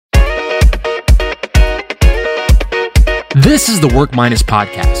This is the Work Minus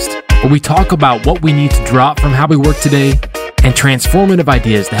podcast, where we talk about what we need to drop from how we work today and transformative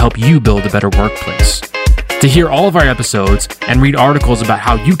ideas to help you build a better workplace. To hear all of our episodes and read articles about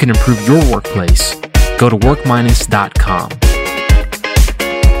how you can improve your workplace, go to workminus.com.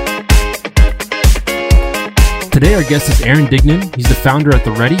 Today, our guest is Aaron Dignan. He's the founder at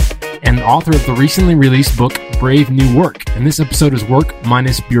The Ready and author of the recently released book, Brave New Work. And this episode is Work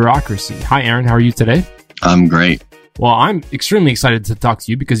Minus Bureaucracy. Hi, Aaron. How are you today? I'm great. Well, I'm extremely excited to talk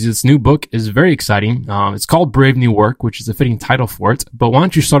to you because this new book is very exciting. It's called Brave New Work, which is a fitting title for it. But why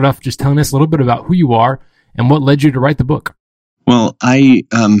don't you start off just telling us a little bit about who you are and what led you to write the book? Well, I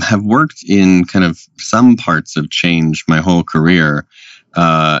have worked in kind of some parts of change my whole career.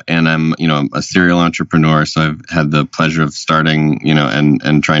 And I'm a serial entrepreneur. So I've had the pleasure of starting,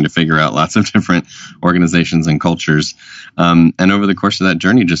 and trying to figure out lots of different organizations and cultures. And over the course of that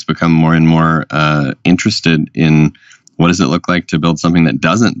journey, just become more and more interested in what does it look like to build something that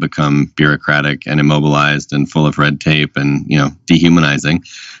doesn't become bureaucratic and immobilized and full of red tape and, dehumanizing.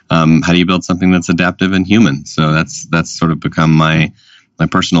 How do you build something that's adaptive and human? So that's sort of become my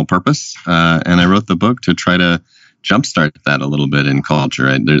personal purpose. And I wrote the book to try to jumpstart that a little bit in culture.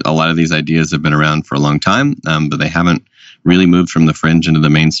 A lot of these ideas have been around for a long time, but they haven't really moved from the fringe into the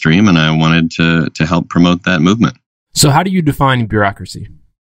mainstream. And I wanted to help promote that movement. So how do you define bureaucracy?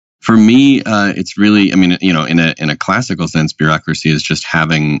 For me, it's really, in a classical sense, bureaucracy is just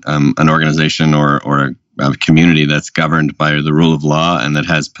having an organization or a community that's governed by the rule of law and that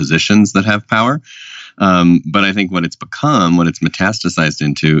has positions that have power. But I think what it's become, what it's metastasized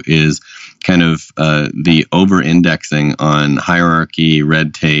into, is kind of the over-indexing on hierarchy,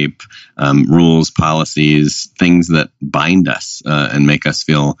 red tape, rules, policies, things that bind us and make us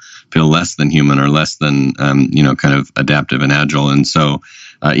feel less than human or less than kind of adaptive and agile. And so,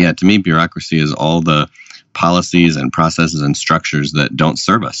 to me, bureaucracy is all the policies and processes and structures that don't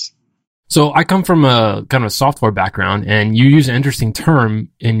serve us. So I come from a kind of a software background, and you use an interesting term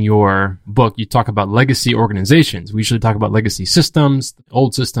in your book. You talk about legacy organizations. We usually talk about legacy systems.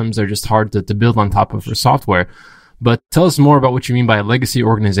 Old systems are just hard to build on top of for software. But tell us more about what you mean by a legacy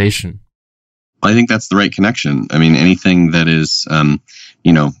organization. I think that's the right connection. I mean, anything that is,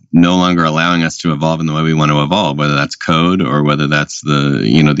 no longer allowing us to evolve in the way we want to evolve, whether that's code or whether that's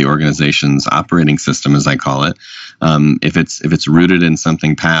the organization's operating system, as I call it. If it's rooted in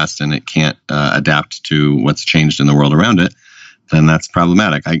something past and it can't adapt to what's changed in the world around it, then that's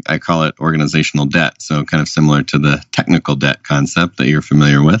problematic. I call it organizational debt. So kind of similar to the technical debt concept that you're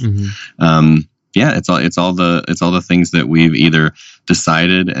familiar with. Mm-hmm. It's all the things that we've either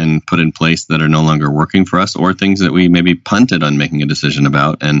decided and put in place that are no longer working for us, or things that we maybe punted on making a decision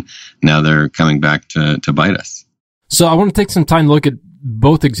about, and now they're coming back to bite us. So I want to take some time to look at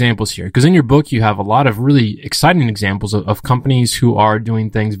both examples here, because in your book you have a lot of really exciting examples of companies who are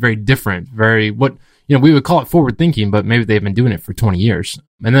doing things very different, we would call it forward thinking, but maybe they've been doing it for 20 years.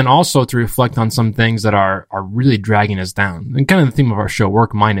 And then also to reflect on some things that are really dragging us down. And kind of the theme of our show,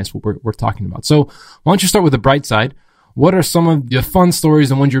 Work Minus, what we're talking about. So why don't you start with the bright side? What are some of the fun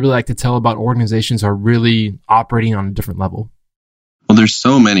stories and ones you really like to tell about organizations are really operating on a different level? Well, there's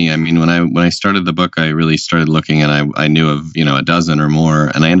so many. I mean, when I started the book, I really started looking, and I knew of a dozen or more,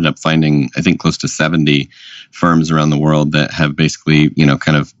 and I ended up finding, I think, close to 70 firms around the world that have basically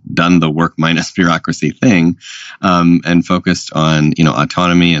kind of done the work minus bureaucracy thing, and focused on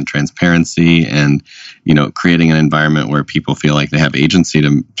autonomy and transparency and creating an environment where people feel like they have agency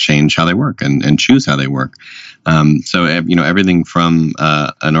to change how they work and choose how they work. So everything from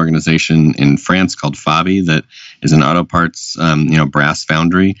an organization in France called Fabi that is an auto parts brass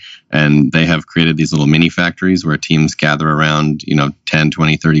foundry, and they have created these little mini factories where teams gather around 10,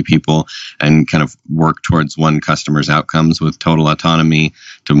 20, 30 people and kind of work towards one customer's outcomes with total autonomy,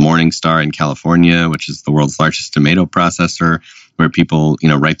 to Morningstar in California, which is the world's largest tomato processor, where people,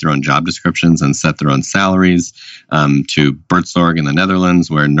 write their own job descriptions and set their own salaries, to Buurtzorg in the Netherlands,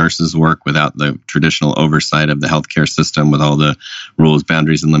 where nurses work without the traditional oversight of the healthcare system with all the rules,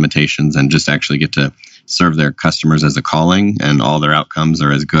 boundaries, and limitations, and just actually get to serve their customers as a calling, and all their outcomes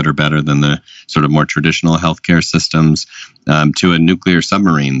are as good or better than the sort of more traditional healthcare systems, to a nuclear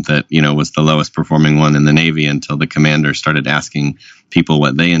submarine that, was the lowest performing one in the Navy until the commander started asking people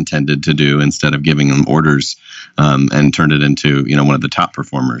what they intended to do instead of giving them orders, and turned it into, one of the top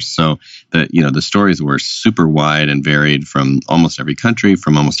performers. So the stories were super wide and varied from almost every country,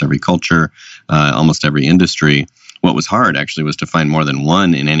 from almost every culture, almost every industry. What was hard actually was to find more than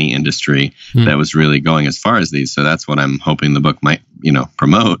one in any industry that was really going as far as these. So that's what I'm hoping the book might,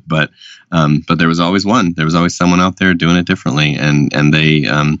 promote. But there was always one. There was always someone out there doing it differently, and they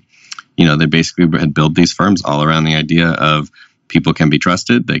they basically had built these firms all around the idea of people can be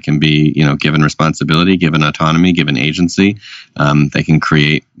trusted. They can be, given responsibility, given autonomy, given agency. They can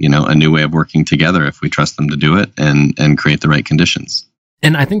create, a new way of working together if we trust them to do it and create the right conditions.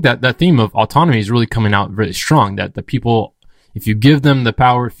 And I think that theme of autonomy is really coming out really strong, that the people, if you give them the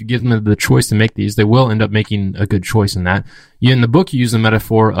power, if you give them the choice to make these, they will end up making a good choice in that. In the book, you use the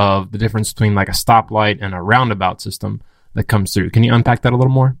metaphor of the difference between like a stoplight and a roundabout system that comes through. Can you unpack that a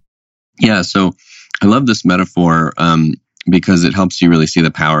little more? Yeah, so I love this metaphor because it helps you really see the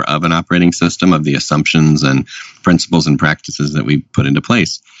power of an operating system, of the assumptions and principles and practices that we put into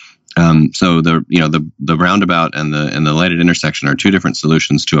place. So the roundabout and the lighted intersection are two different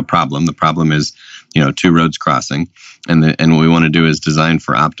solutions to a problem. The problem is, two roads crossing, and what we want to do is design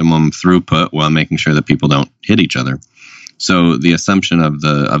for optimum throughput while making sure that people don't hit each other. So the assumption of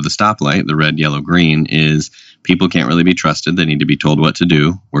the stoplight, the red, yellow, green, is people can't really be trusted. They need to be told what to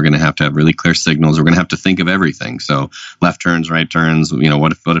do. We're going to have really clear signals. We're going to have to think of everything. So left turns, right turns,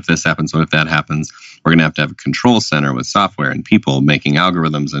 what if this happens? What if that happens? We're going to have a control center with software and people making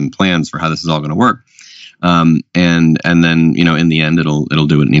algorithms and plans for how this is all going to work. And then, in the end, it'll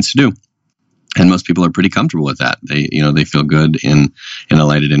do what it needs to do. And most people are pretty comfortable with that. They feel good in a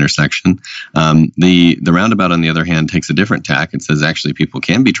lighted intersection. The roundabout, on the other hand, takes a different tack. It says actually people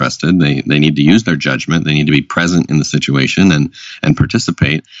can be trusted. They need to use their judgment. They need to be present in the situation and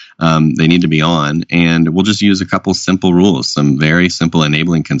participate. They need to be on. And we'll just use a couple simple rules, some very simple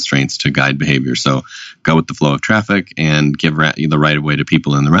enabling constraints to guide behavior. So go with the flow of traffic and give the right of way to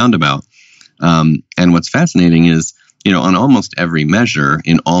people in the roundabout. And what's fascinating is, on almost every measure,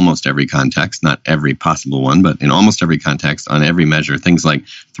 in almost every context, not every possible one, but in almost every context, on every measure, things like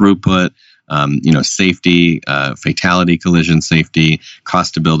throughput, safety, fatality, collision safety,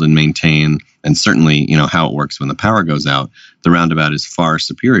 cost to build and maintain, and certainly, how it works when the power goes out, the roundabout is far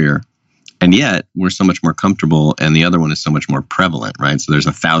superior. And yet, we're so much more comfortable, and the other one is so much more prevalent, right? So there's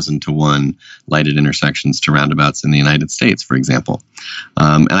 1,000 to 1 lighted intersections to roundabouts in the United States, for example.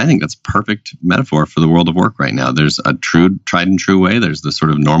 And I think that's a perfect metaphor for the world of work right now. There's a tried and true way. There's the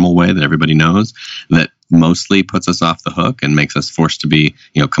sort of normal way that everybody knows that mostly puts us off the hook and makes us forced to be,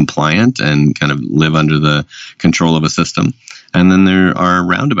 compliant and kind of live under the control of a system. And then there are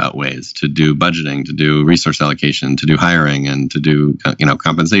roundabout ways to do budgeting, to do resource allocation, to do hiring, and to do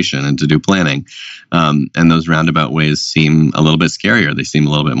compensation and to do planning. And those roundabout ways seem a little bit scarier. They seem a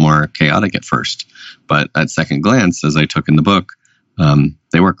little bit more chaotic at first. But at second glance, as I took in the book,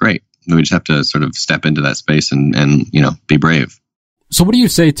 they work great. We just have to sort of step into that space and be brave. So what do you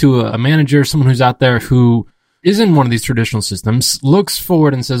say to a manager, someone who's out there who is in one of these traditional systems, looks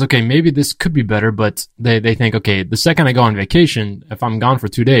forward and says, okay, maybe this could be better, but they think, okay, the second I go on vacation, if I'm gone for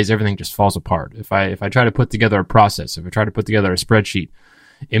 2 days, everything just falls apart. If I try to put together a process, if I try to put together a spreadsheet,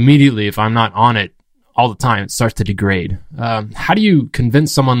 immediately, if I'm not on it all the time, it starts to degrade. How do you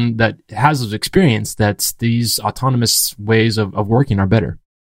convince someone that has this experience that these autonomous ways of working are better?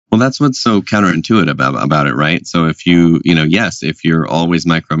 Well, that's what's so counterintuitive about it, right? So if if you're always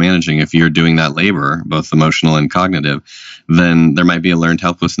micromanaging, if you're doing that labor, both emotional and cognitive, then there might be a learned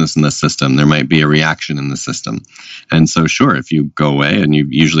helplessness in the system. There might be a reaction in the system. And so sure, if you go away and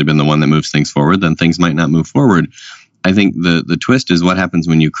you've usually been the one that moves things forward, then things might not move forward. I think the twist is what happens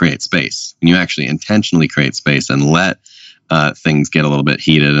when you create space, when you actually intentionally create space and let things get a little bit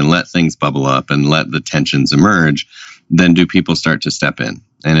heated and let things bubble up and let the tensions emerge. Then do people start to step in?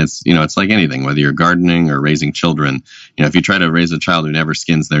 And it's like anything, whether you're gardening or raising children, if you try to raise a child who never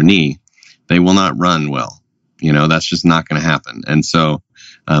skins their knee, they will not run well. That's just not going to happen. And so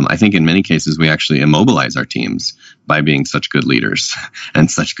I think in many cases, we actually immobilize our teams by being such good leaders and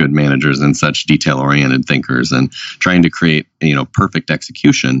such good managers and such detail-oriented thinkers and trying to create, perfect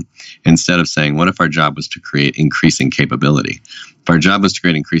execution instead of saying, what if our job was to create increasing capability? If our job was to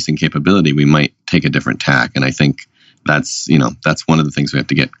create increasing capability, we might take a different tack. And I think that's one of the things we have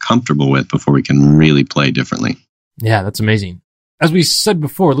to get comfortable with before we can really play differently. Yeah, that's amazing. As we said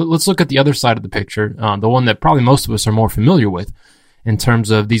before, let's look at the other side of the picture, the one that probably most of us are more familiar with in terms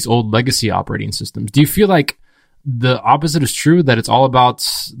of these old legacy operating systems. Do you feel like the opposite is true, that it's all about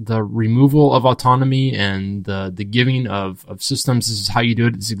the removal of autonomy and the giving of systems? This is how you do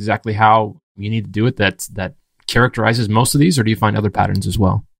it. This is exactly how you need to do it. That characterizes most of these, or do you find other patterns as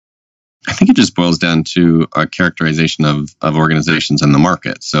well? I think it just boils down to a characterization of organizations in the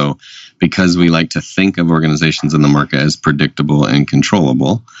market. So because we like to think of organizations in the market as predictable and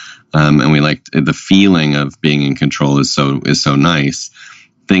controllable, and we like the feeling of being in control is so nice,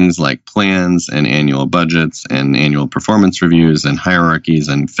 things like plans and annual budgets and annual performance reviews and hierarchies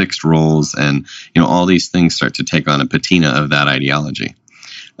and fixed roles and all these things start to take on a patina of that ideology.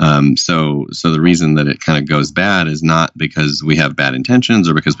 So the reason that it kind of goes bad is not because we have bad intentions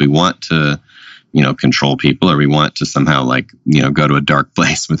or because we want to, control people, or we want to somehow go to a dark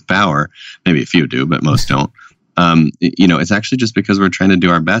place with power. Maybe a few do, but most don't. It's actually just because we're trying to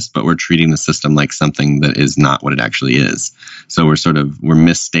do our best, but we're treating the system like something that is not what it actually is. So we're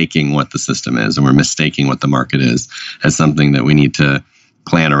mistaking what the system is, and we're mistaking what the market is as something that we need to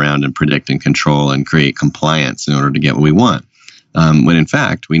plan around and predict and control and create compliance in order to get what we want. When in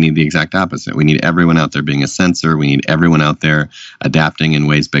fact, we need the exact opposite. We need everyone out there being a sensor. We need everyone out there adapting in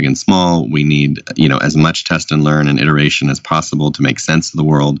ways big and small. We need, as much test and learn and iteration as possible to make sense of the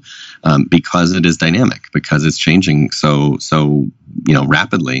world, because it is dynamic, because it's changing so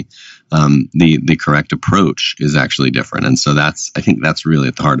rapidly. The correct approach is actually different. And so I think that's really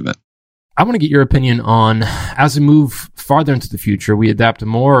at the heart of it. I want to get your opinion on, as we move farther into the future, we adapt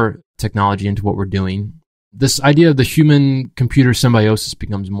more technology into what we're doing. This idea of the human-computer symbiosis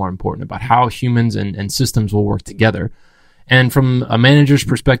becomes more important, about how humans and systems will work together. And from a manager's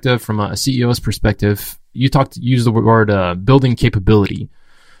perspective, from a CEO's perspective, you use the word building capability,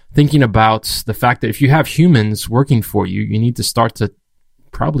 thinking about the fact that if you have humans working for you, you need to start to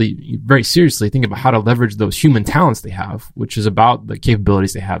probably very seriously think about how to leverage those human talents they have, which is about the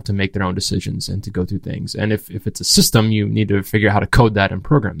capabilities they have to make their own decisions and to go through things. And if it's a system, you need to figure out how to code that and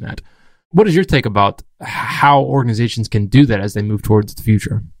program that. What is your take about how organizations can do that as they move towards the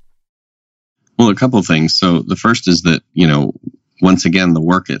future? Well, a couple of things. So the first is that, once again, the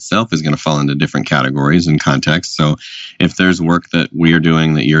work itself is going to fall into different categories and contexts. So if there's work that we're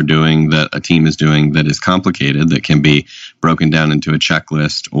doing, that you're doing, that a team is doing that is complicated, that can be broken down into a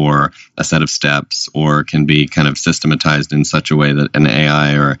checklist or a set of steps, or can be kind of systematized in such a way that an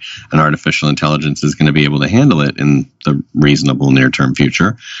AI or an artificial intelligence is going to be able to handle it in the reasonable near-term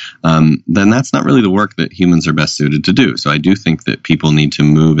future, then that's not really the work that humans are best suited to do. So I do think that people need to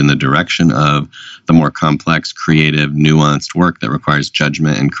move in the direction of the more complex, creative, nuanced work that requires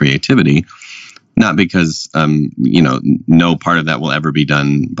judgment and creativity, not because no part of that will ever be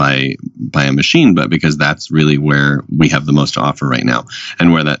done by a machine, but because that's really where we have the most to offer right now,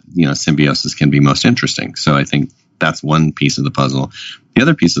 and where that symbiosis can be most interesting. So I think that's one piece of the puzzle. The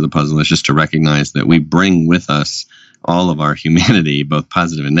other piece of the puzzle is just to recognize that we bring with us all of our humanity, both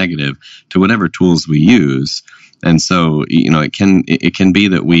positive and negative, to whatever tools we use. And so, it can be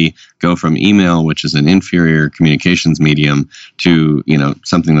that we go from email, which is an inferior communications medium, to,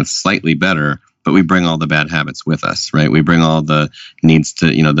 something that's slightly better, but we bring all the bad habits with us, right? We bring all the needs to,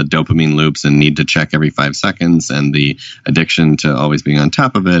 the dopamine loops and need to check every 5 seconds, and the addiction to always being on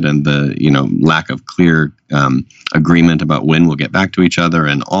top of it, and the, lack of clear agreement about when we'll get back to each other,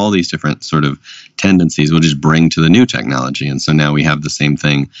 and all these different sort of tendencies we'll just bring to the new technology. And so now we have the same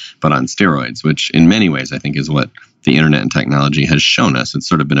thing, but on steroids, which in many ways I think is what the internet and technology has shown us. It's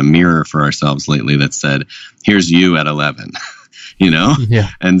sort of been a mirror for ourselves lately that said, here's you at 11. Yeah.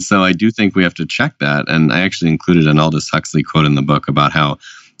 And so I do think we have to check that. And I actually included an Aldous Huxley quote in the book about how,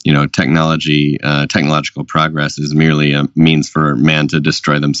 technological progress is merely a means for man to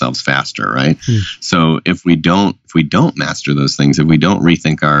destroy themselves faster, right? So if we don't master those things, if we don't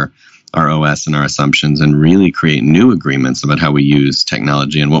rethink our OS and our assumptions and really create new agreements about how we use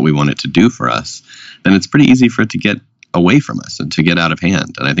technology and what we want it to do for us, then it's pretty easy for it to get away from us and to get out of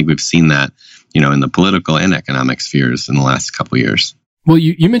hand. And I think we've seen that, in the political and economic spheres in the last couple of years. Well,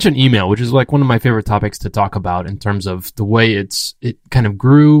 you mentioned email, which is like one of my favorite topics to talk about in terms of the way it kind of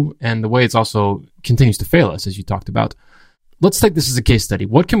grew and the way it's also continues to fail us, as you talked about. Let's take this as a case study.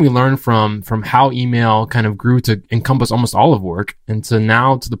 What can we learn from how email kind of grew to encompass almost all of work, and to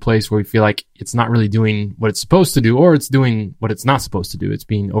now to the place where we feel like it's not really doing what it's supposed to do, or it's doing what it's not supposed to do. It's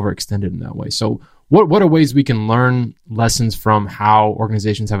being overextended in that way. So what are ways we can learn lessons from how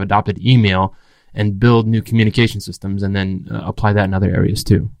organizations have adopted email and build new communication systems, and then apply that in other areas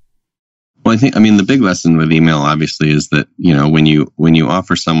too? Well, the big lesson with email obviously is that, when you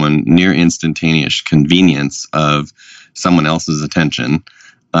offer someone near instantaneous convenience of someone else's attention,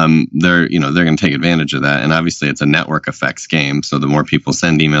 they're going to take advantage of that. And obviously it's a network effects game. So the more people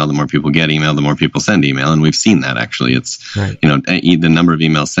send email, the more people get email, the more people send email. And we've seen that actually. It's, right. The number of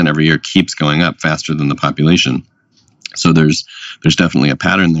emails sent every year keeps going up faster than the population. So there's definitely a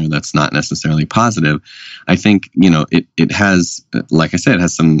pattern there that's not necessarily positive. I think, it has, like I said, it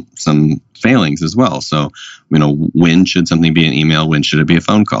has some failings as well. So, when should something be an email? When should it be a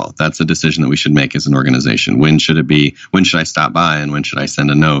phone call? That's a decision that we should make as an organization. When should I stop by, and when should I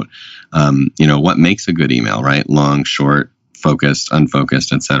send a note? What makes a good email, right? Long, short, focused,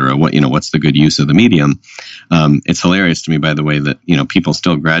 unfocused, et cetera. What's the good use of the medium? It's hilarious to me, by the way, that, people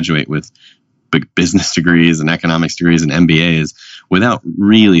still graduate with big business degrees and economics degrees and MBAs without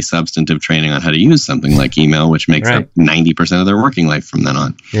really substantive training on how to use something like email, which makes up 90% of their working life from then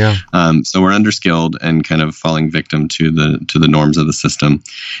on. Yeah. So we're underskilled and kind of falling victim to the norms of the system.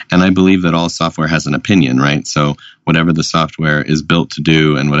 And I believe that all software has an opinion, right? So whatever the software is built to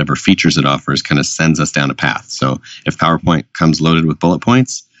do and whatever features it offers kind of sends us down a path. So if PowerPoint comes loaded with bullet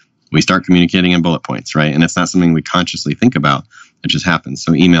points, we start communicating in bullet points, right? And it's not something we consciously think about. It just happens.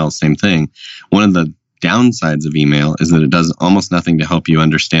 So email, same thing. One of the downsides of email is that it does almost nothing to help you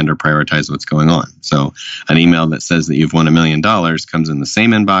understand or prioritize what's going on. So an email that says that you've won $1 million comes in the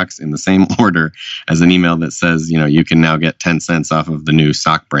same inbox in the same order as an email that says, you can now get 10 cents off of the new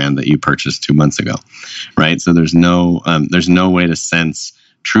sock brand that you purchased 2 months ago, right? So there's no way to sense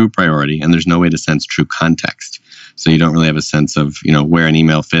true priority, and there's no way to sense true context. So you don't really have a sense of, where an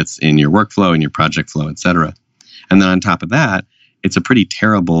email fits in your workflow, in your project flow, et cetera. And then on top of that, it's a pretty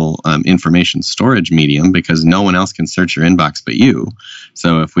terrible information storage medium because no one else can search your inbox but you.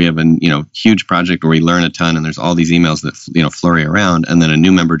 So if we have a huge project where we learn a ton and there's all these emails that flurry around, and then a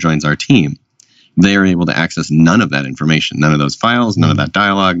new member joins our team, they are able to access none of that information, none of those files, none of that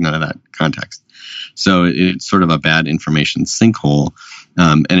dialogue, none of that context. So it's sort of a bad information sinkhole,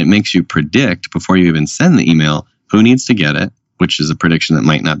 and it makes you predict before you even send the email who needs to get it, which is a prediction that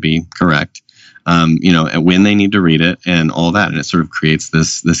might not be correct. When they need to read it and all that. And it sort of creates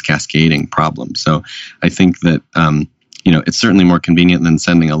this cascading problem. So I think that, it's certainly more convenient than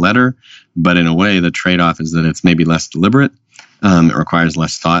sending a letter, but in a way, the trade-off is that it's maybe less deliberate. It requires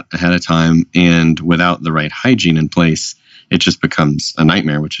less thought ahead of time. And without the right hygiene in place, it just becomes a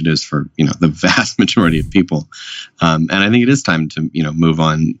nightmare, which it is for, the vast majority of people. And I think it is time to, move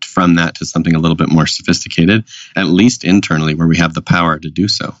on from that to something a little bit more sophisticated, at least internally, where we have the power to do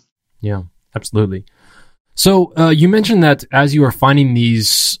so. Yeah. Absolutely. So you mentioned that as you are finding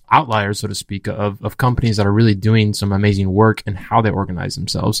these outliers, so to speak, of companies that are really doing some amazing work and how they organize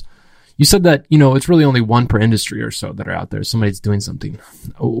themselves, you said that, it's really only one per industry or so that are out there. Somebody's doing something.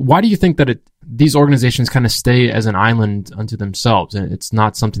 Why do you think that these organizations kind of stay as an island unto themselves? And it's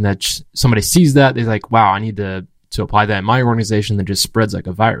not something that somebody sees that they're like, wow, I need to apply that in my organization, that just spreads like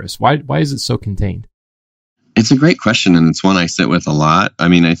a virus. Why is it so contained? It's a great question, and it's one I sit with a lot. I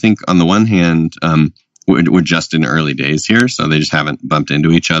mean, I think on the one hand, we're just in early days here, so they just haven't bumped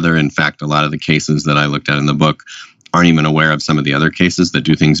into each other. In fact, a lot of the cases that I looked at in the book aren't even aware of some of the other cases that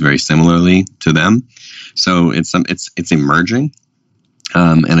do things very similarly to them. So it's emerging,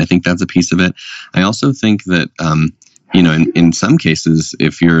 and I think that's a piece of it. I also think that in some cases,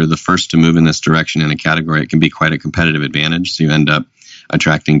 if you're the first to move in this direction in a category, it can be quite a competitive advantage. So you end up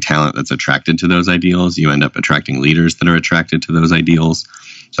attracting talent that's attracted to those ideals. You end up attracting leaders that are attracted to those ideals.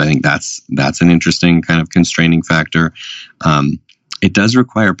 So I think that's an interesting kind of constraining factor. It does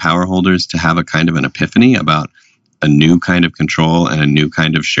require power holders to have a kind of an epiphany about a new kind of control and a new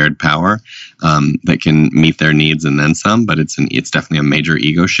kind of shared power that can meet their needs and then some. But it's definitely a major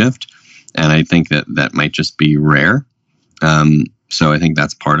ego shift, and I think that might just be rare. So I think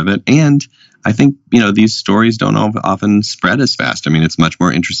that's part of it. And I think, these stories don't often spread as fast. I mean, it's much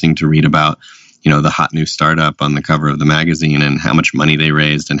more interesting to read about, the hot new startup on the cover of the magazine and how much money they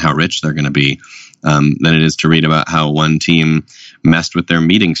raised and how rich they're going to be than it is to read about how one team messed with their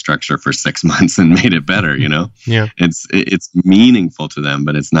meeting structure for 6 months and made it better, Yeah. It's meaningful to them,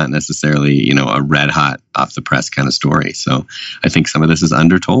 but it's not necessarily, a red hot off the press kind of story. So I think some of this is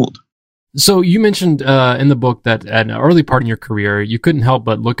undertold. So you mentioned in the book that at an early part in your career, you couldn't help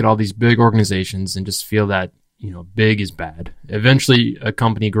but look at all these big organizations and just feel that, big is bad. Eventually, a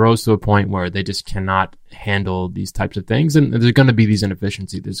company grows to a point where they just cannot handle these types of things. And there's going to be these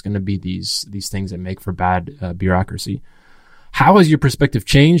inefficiencies. There's going to be these things that make for bad bureaucracy. How has your perspective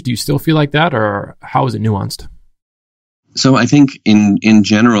changed? Do you still feel like that, or how is it nuanced? So I think in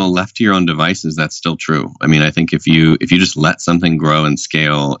general, left to your own devices, that's still true. I mean, I think if you just let something grow and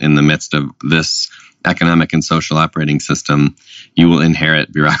scale in the midst of this economic and social operating system, you will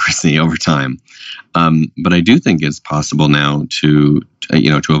inherit bureaucracy over time. But I do think it's possible now to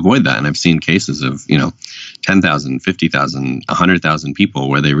avoid that. And I've seen cases of, 10,000, 50,000, 100,000 people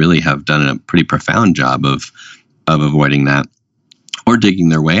where they really have done a pretty profound job of avoiding that or digging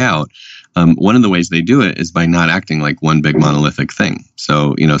their way out. One of the ways they do it is by not acting like one big monolithic thing.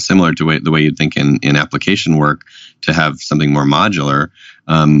 So, similar to the way you'd think in application work, to have something more modular,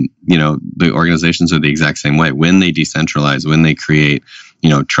 the organizations are the exact same way. When they decentralize, when they create,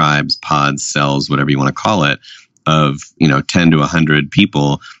 tribes, pods, cells, whatever you want to call it, of, 10 to 100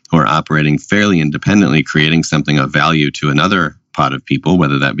 people who are operating fairly independently, creating something of value to another pod of people,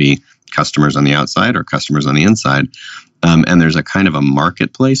 whether that be customers on the outside or customers on the inside, and there's a kind of a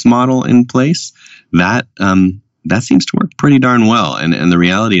marketplace model in place, that seems to work pretty darn well. And the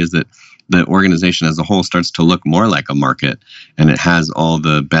reality is that the organization as a whole starts to look more like a market, and it has all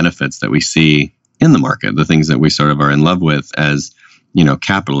the benefits that we see in the market, the things that we sort of are in love with as,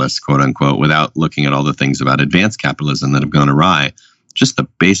 capitalists, quote unquote, without looking at all the things about advanced capitalism that have gone awry. Just the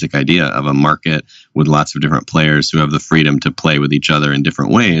basic idea of a market with lots of different players who have the freedom to play with each other in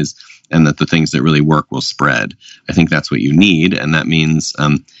different ways, and that the things that really work will spread. I think that's what you need, and that means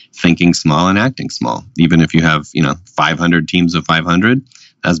thinking small and acting small. Even if you have 500 teams of 500,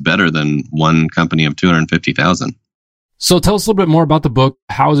 that's better than one company of 250,000. So tell us a little bit more about the book.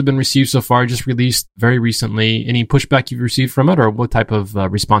 How has it been received so far? Just released very recently. Any pushback you've received from it, or what type of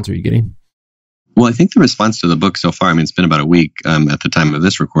response are you getting? Well, I think the response to the book so far, it's been about a week at the time of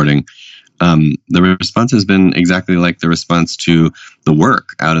this recording. The response has been exactly like the response to the work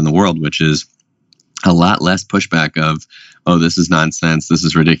out in the world, which is a lot less pushback of, oh, this is nonsense, this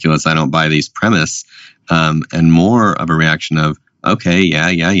is ridiculous, I don't buy these premise, and more of a reaction of, okay,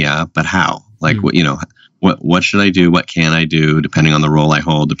 yeah, but how? Like, what should I do? What can I do? Depending on the role I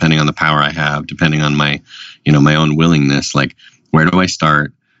hold, depending on the power I have, depending on my, my own willingness. Like, where do I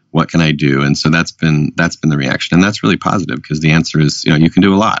start? What can I do? And so that's been the reaction, and that's really positive, because the answer is, you can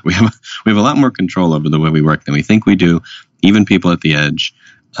do a lot. We have a lot more control over the way we work than we think we do, even people at the edge.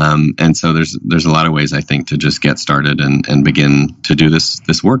 And so there's a lot of ways, I think, to just get started and begin to do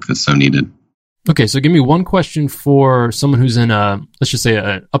this work that's so needed. Okay, so give me one question for someone who's in let's just say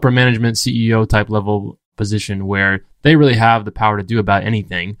an upper management CEO type level position where they really have the power to do about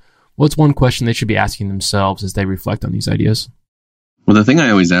anything. What's one question they should be asking themselves as they reflect on these ideas? Well, the thing I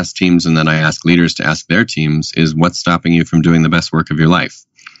always ask teams, and then I ask leaders to ask their teams, is what's stopping you from doing the best work of your life?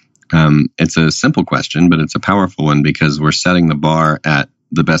 It's a simple question, but it's a powerful one, because we're setting the bar at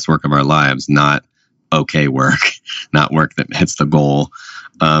the best work of our lives, not okay work, not work that hits the goal,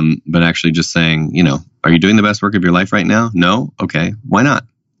 but actually just saying, are you doing the best work of your life right now? No? Okay. Why not?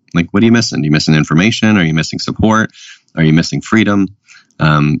 Like, what are you missing? Are you missing information? Are you missing support? Are you missing freedom?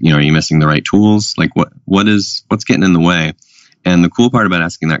 Are you missing the right tools? Like, what's getting in the way? And the cool part about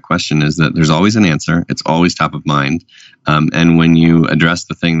asking that question is that there's always an answer. It's always top of mind. And when you address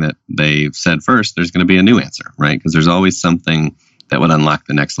the thing that they said first, there's going to be a new answer, right? Because there's always something that would unlock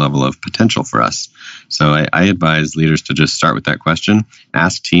the next level of potential for us. So I advise leaders to just start with that question,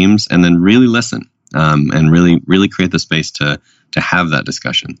 ask teams, and then really listen, and really create the space to have that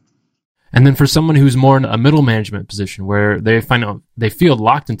discussion. And then for someone who's more in a middle management position where they feel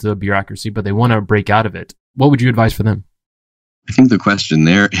locked into a bureaucracy, but they want to break out of it, what would you advise for them? I think the question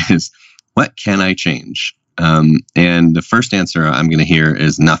there is, what can I change? And the first answer I'm going to hear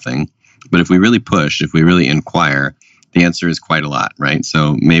is nothing. But if we really push, if we really inquire, the answer is quite a lot, right?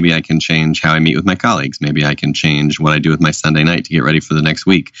 So maybe I can change how I meet with my colleagues. Maybe I can change what I do with my Sunday night to get ready for the next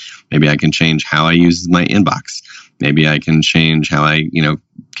week. Maybe I can change how I use my inbox. Maybe I can change how I,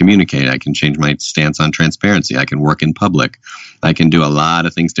 communicate. I can change my stance on transparency. I can work in public. I can do a lot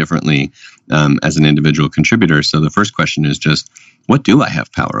of things differently as an individual contributor. So the first question is just, what do I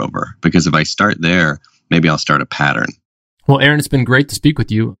have power over? Because if I start there, maybe I'll start a pattern. Well, Aaron, it's been great to speak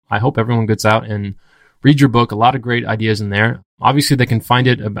with you. I hope everyone gets out and read your book. A lot of great ideas in there. Obviously, they can find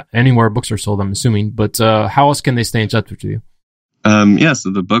it anywhere books are sold, I'm assuming. But how else can they stay in touch with you?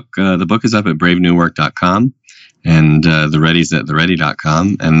 So the book is up at bravenewwork.com. And the Ready's at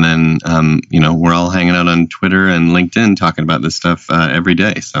theready.com. And then, we're all hanging out on Twitter and LinkedIn talking about this stuff every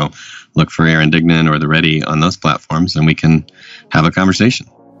day. So look for Aaron Dignan or The Ready on those platforms, and we can have a conversation.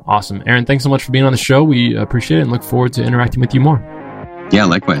 Awesome. Aaron, thanks so much for being on the show. We appreciate it and look forward to interacting with you more. Yeah,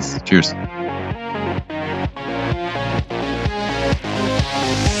 likewise. Cheers.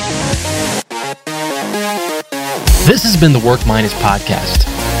 This has been the Work Minus podcast.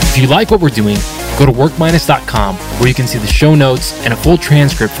 If you like what we're doing, go to workminus.com where you can see the show notes and a full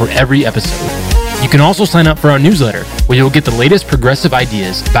transcript for every episode. You can also sign up for our newsletter where you'll get the latest progressive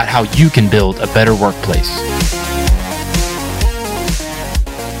ideas about how you can build a better workplace.